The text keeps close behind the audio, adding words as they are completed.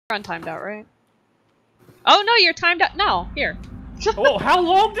Untimed out, right? Oh no, you're timed out. No, here. Oh, how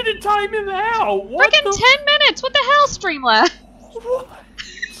long did it time him out? What Freaking 10 minutes! What the hell, Streamlabs? What?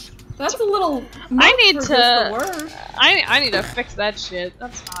 That's a little. I need to. I need to fix that shit.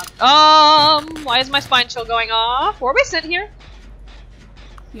 That's not. Why is my spine chill going off? Were we sent here?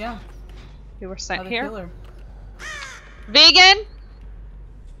 Yeah. We were sent here. Killer. Vegan.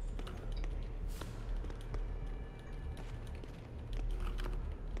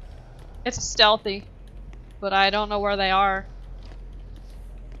 It's stealthy, but I don't know where they are.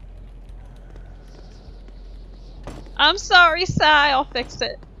 I'm sorry, Sai. I'll fix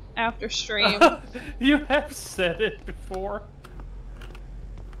it after stream. You have said it before.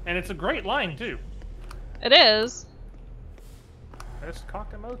 And it's a great line, too. It is. Best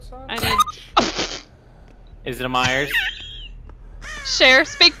cock emote song? I need... Is it a Myers? Cher,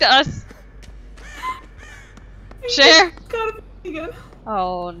 speak to us. Cher. Gotta be again.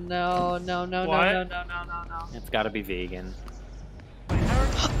 Oh no, no, no, What? no, no, no, no, no, no. It's gotta be vegan.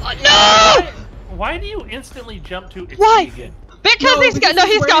 No! Why do you instantly jump to it's Why? vegan? Because he's got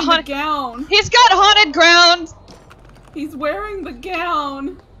wearing haunted the gown. He's got haunted ground. He's wearing the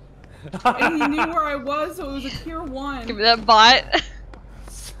gown. And he knew where I was, so it was a tier 1. Give me that bot.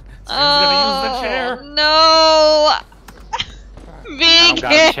 Gonna use the chair. No. Vegan. I don't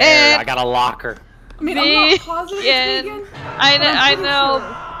got a chair. I got a locker. I mean, I'm not positive it's vegan. I know.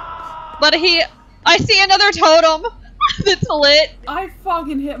 Sure. But I see another totem that's lit. I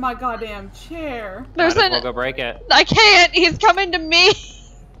fucking hit my goddamn chair. There's Might as well go break it. I can't. He's coming to me.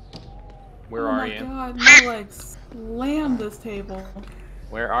 Where are you? Oh my god, my legs slammed this table.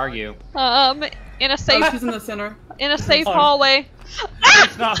 Where are you? In a safe. She's in the center. In a safe hallway.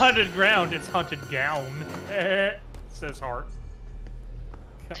 It's not haunted ground, it's haunted gown. Says Heart.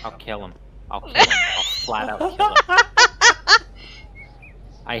 I'll kill him. I'll kill him. I'll flat out kill him.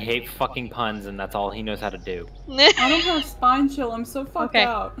 I hate fucking puns, and that's all he knows how to do. I don't have spine chill. I'm so fucked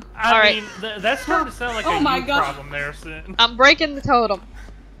out. I mean, that's starting to sound like a you problem there, Sin. I'm breaking the totem.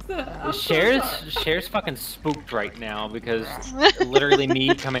 Cher's fucking spooked right now because literally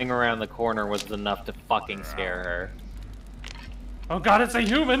me coming around the corner was enough to fucking scare her. Oh god, it's a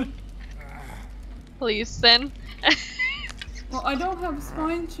human! Please, Sin. Well, I don't have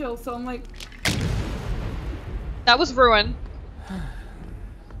spine chill, so I'm like... That was ruin.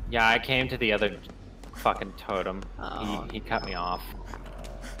 Yeah, I came to the other fucking totem. Oh. He cut me off.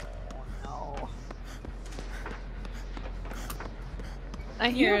 No. I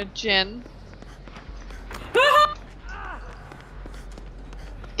hear a Jin.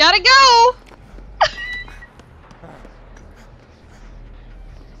 Gotta go!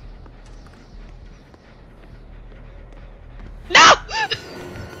 No!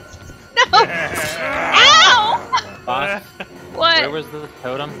 No! Ow! Boss, What? where was the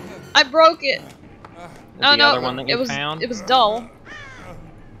totem? I broke it. Oh The no, other one that you found? It was dull.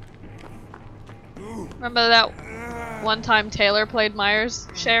 Remember that one time Taylor played Myers?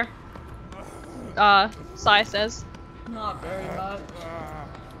 Cher? Sai says. Not very much.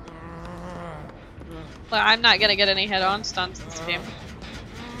 Well, I'm not gonna get any head-on stunts in this game.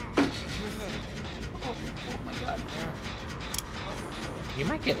 Oh my god. You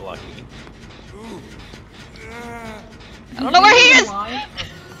might get lucky. I don't know where he is!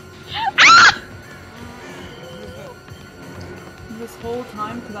 Ah! This whole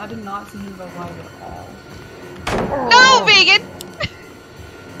time, because I did not see him go live at all. No, vegan!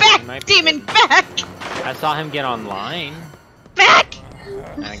 Back, demon, good. back! I saw him get online. Back!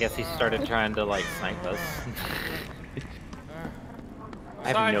 And I guess he started trying to, like, snipe us. I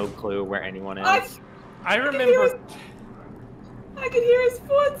have no clue where anyone is. I remember... I could hear his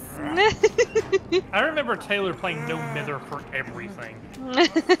foot. I remember Taylor playing No Mither for everything.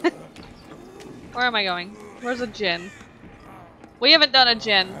 Where am I going? Where's a Jin? We haven't done a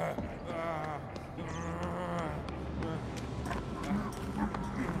Jin.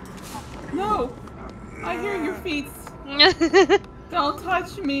 No! I hear your feet. Don't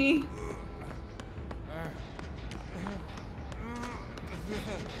touch me.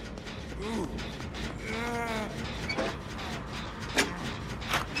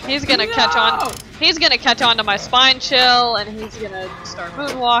 He's gonna catch on. He's gonna catch on to my spine chill, and he's gonna start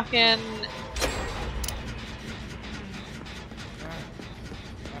moonwalking.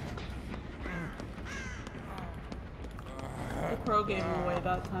 The pro gave him away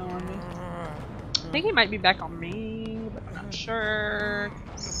that time on me. I think he might be back on me, but I'm not sure.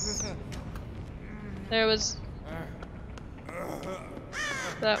 There was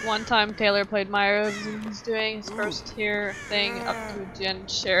that one time Taylor played Myers and he's doing his first tier thing up to a Jen.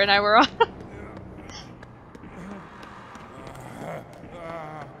 Cher and I were on.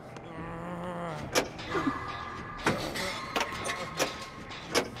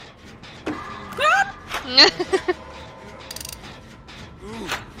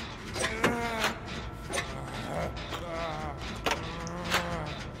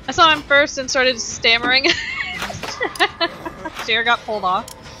 I saw him first and started stammering. Chair got pulled off.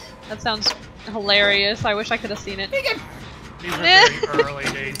 That sounds hilarious. I wish I could have seen it. These are very early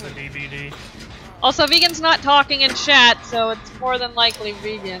days of DVD. Also, Vegan's not talking in chat, so it's more than likely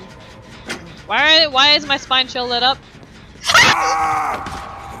Vegan. Why is my spine chill lit up?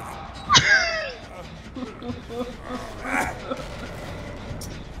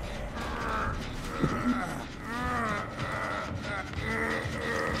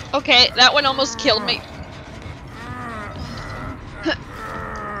 Okay, that one almost killed me.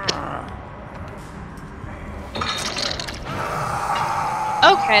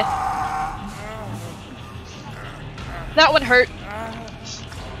 Okay. That one hurt.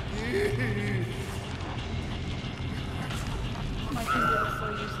 My keyboard is so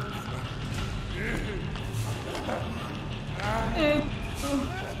useless. Hey.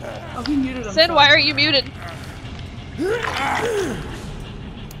 Oh, he muted himself. Sid, why are you muted?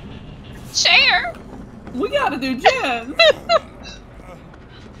 Chair! We gotta do gens!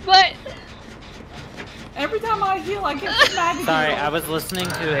 But... Every time I heal, I get smacked. Sorry, I was listening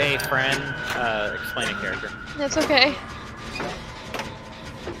to a friend explain a character. That's okay.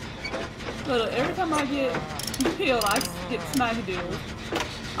 But every time I get healed, I get smackadoo.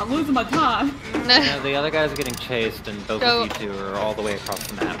 I'm losing my time. No, the other guy's getting chased, and both Go. of you two are all the way across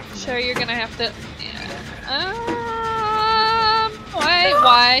the map. from Sure, me. you're gonna have to...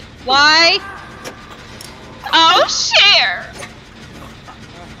 Why? Oh, share!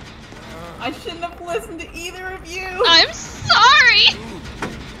 I shouldn't have listened to either of you. I'm sorry!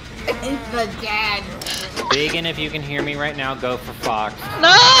 It's the dad. Vegan, if you can hear me right now, go for Fox.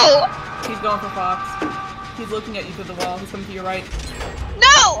 No! He's going for Fox. He's looking at you through the wall. He's coming to your right.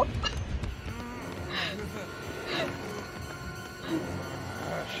 No!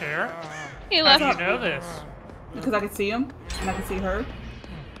 Share? He How left. do you know this? Because I could see him, and I could see her.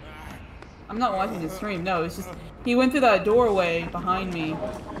 I'm not watching his stream, no, it's just... He went through that doorway behind me,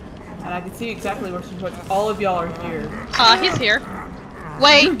 and I could see exactly where she put... All of y'all are here. He's here.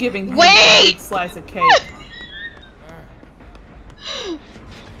 Wait! You're giving him a Wait! big slice of cake.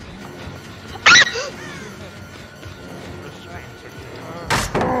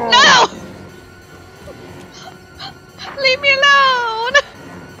 No! Leave me alone!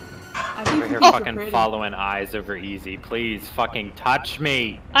 I think Over here you're fucking pretty. following eyes over easy. Please fucking touch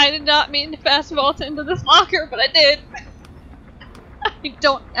me. I did not mean to fast vault into this locker, but I did. I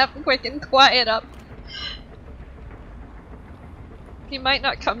don't have quick and quiet up. He might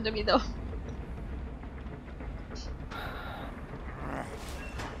not come to me though.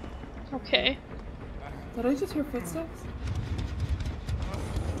 Okay. Did I just hear footsteps?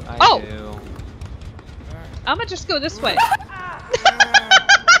 I Oh! do. I'm gonna just go this way.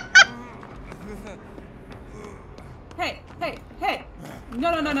 Hey, hey, hey!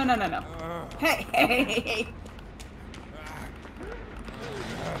 No, no, no, no, no, no, no. Hey, hey, hey, hey, hey!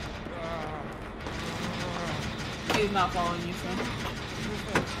 He is not following you, son.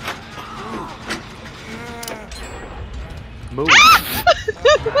 Move.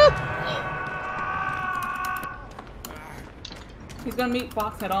 He's gonna meet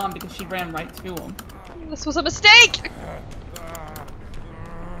Fox head on because she ran right to him. This was a mistake!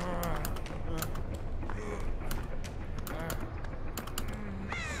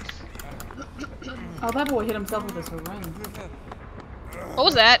 Oh, that boy hit himself with his run. What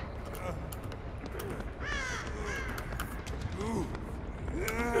was that?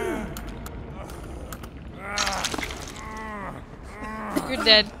 You're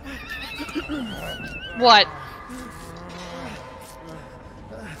dead. What?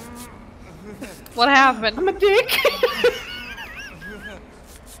 What happened? I'm a dick.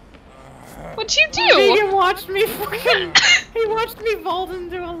 What'd you do? Vegan watched me fucking. He watched me vault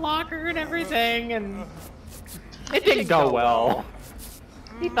into a locker and everything, and it didn't go well.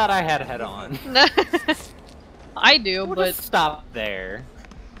 He thought I had head on. I do, We'll but just stop there.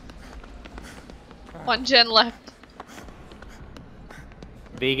 one gen left.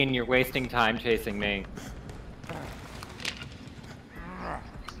 Vegan, you're wasting time chasing me.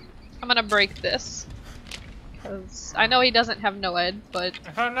 I'm gonna break this. Cause I know he doesn't have no ed, but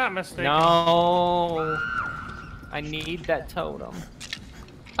If I'm not mistaken. No. I need that totem.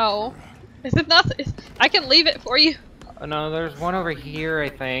 oh. Is it not? I can leave it for you. Oh, no, there's one over here, I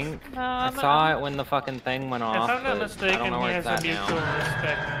think. No, I I'm saw it when the fucking thing went If off. I'm not but I mistaken, don't know he where has it's a at mutual now.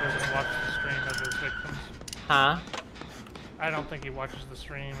 respect and doesn't watch the stream of his victims. Huh? I don't think he watches the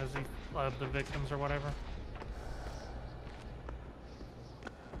stream as he of the victims or whatever.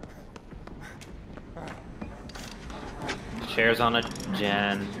 Cher's on a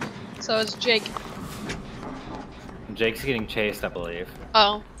gen. So is Jake. Jake's getting chased, I believe.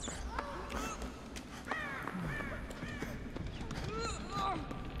 Oh.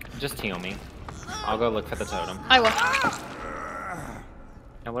 Just heal me. I'll go look for the totem. I will.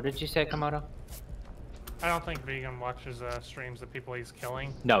 Now, what did you say, Komodo? I don't think Vegan watches streams of people he's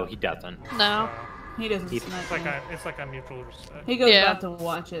killing. No, he doesn't. No. He doesn't. He- It's like a mutual respect. He goes Yeah. back to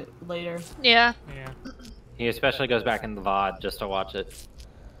watch it later. Yeah. Yeah. He especially goes back in the VOD just to watch it.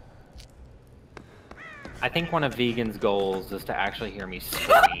 I think one of Vegan's goals is to actually hear me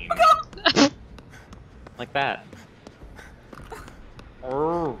scream. Like that.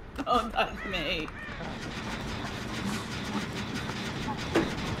 Oh. Don't touch me.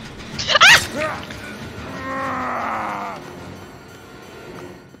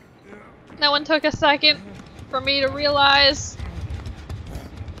 That one took a second for me to realize.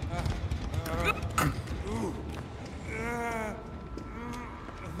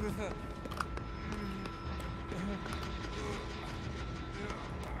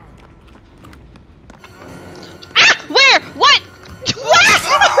 Where? What? What?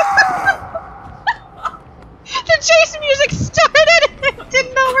 The chase music started and I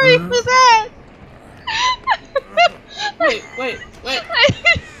didn't know where he was at. Wait. I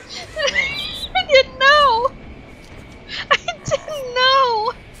didn't know. I didn't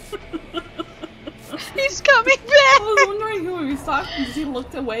know. He's coming I back. was wondering who he was talking to because he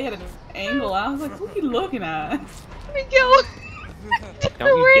looked away at an angle. I was like, who are you looking at? Let me go.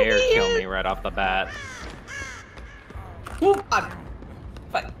 Don't you Where dare he kill is. me right off the bat. Oh, God.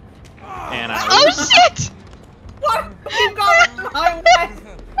 Fuck. And I Oh shit! What? You got in my way!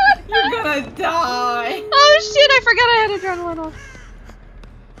 You're gonna die! Oh shit, I forgot I had adrenaline on.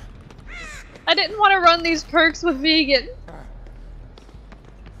 I didn't want to run these perks with Vegan. It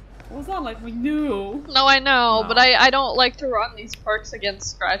was not like we knew. No, I know, No. but I don't like to run these perks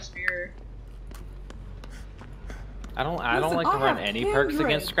against Scratch Mirror. I don't Listen, like to I run have any perks Kindred.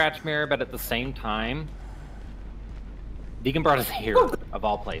 against Scratch Mirror, but at the same time, Vegan brought us here, of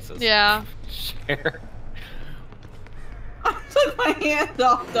all places. Yeah. Share. I took my hand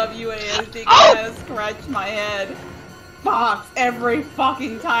off WASD Oh! and scratched my head. Fox, every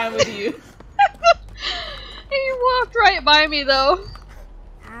fucking time with you. He walked right by me though.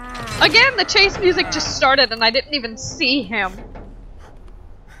 Again, the chase music just started and I didn't even see him.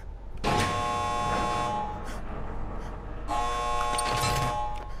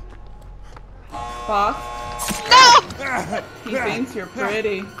 Fox, No! he thinks you're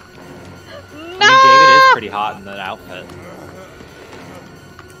pretty. No! I mean, David is pretty hot in that outfit.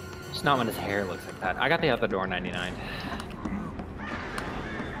 Just not when his hair looks like that. I got the other door 99.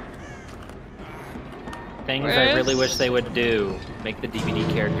 Things I really wish they would do. Make the DVD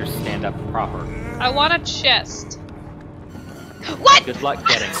characters stand up proper. I want a chest. What? Good luck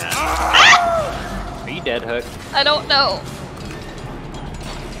getting that. Are you dead, Hook? I don't know.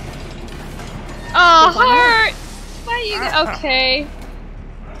 Oh, heart! Why are you okay?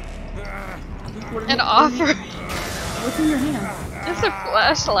 What are An you- offer. What's in your hand? It's a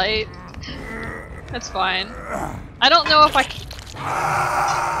flashlight. That's fine. I don't know if I can.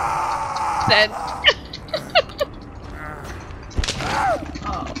 Dead.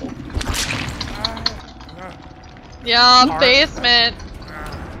 Oh. Yeah, basement.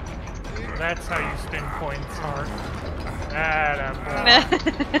 That's how you spin points, Hart.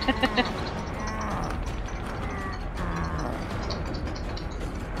 Attaboy.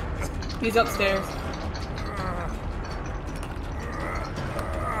 He's upstairs.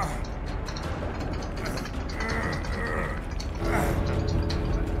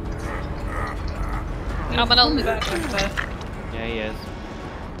 I'm gonna He's lose. back like that. Yeah, he is.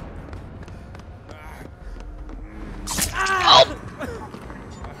 Oh!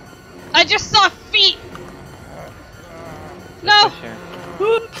 I just saw feet. No. This way, Cher.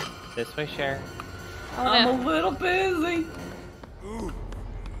 This way, Cher. Oh, I'm no. a little busy.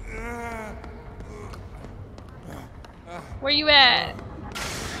 Where you at?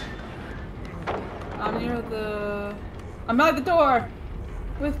 I'm near the... I'm at the door!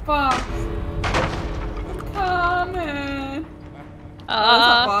 With Fox. Coming! Oh, that's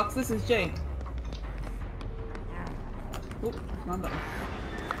not Fox, this is Jake. Oop, wrong button.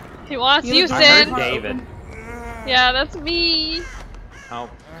 He wants You you, look I Sin. heard David. Yeah, that's me. I'll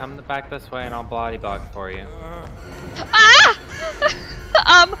come back this way and I'll bloody block for you. Ah!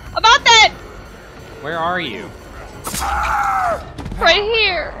 About that! Oh. Where are you? Right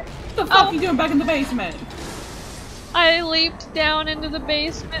here. What the fuck are you doing back in the basement? I leaped down into the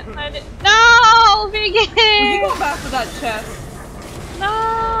basement and I didn't. No! Will you Vegan! go back to that chest?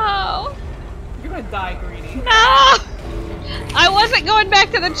 No! You're gonna die, Greedy. No! I wasn't going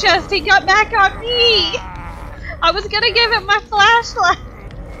back to the chest. He got back on me. I was gonna give him my flashlight.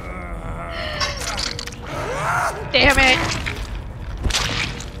 Damn it.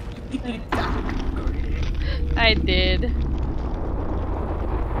 I did.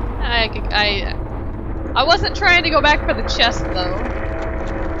 I wasn't trying to go back for the chest though.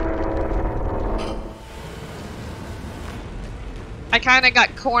 I kind of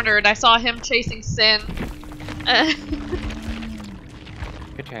got cornered. I saw him chasing Sin.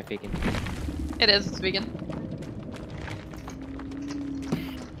 Good try, Vegan. It is, it's vegan.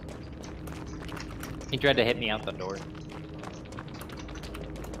 He tried to hit me out the door.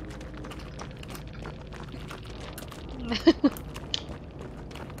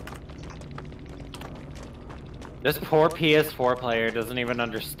 This poor PS4 player doesn't even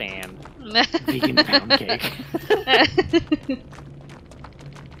understand vegan pound cake.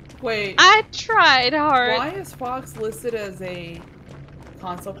 Wait. I tried hard. Why is Fox listed as a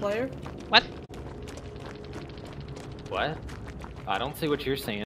console player? What? What? I don't see what you're seeing.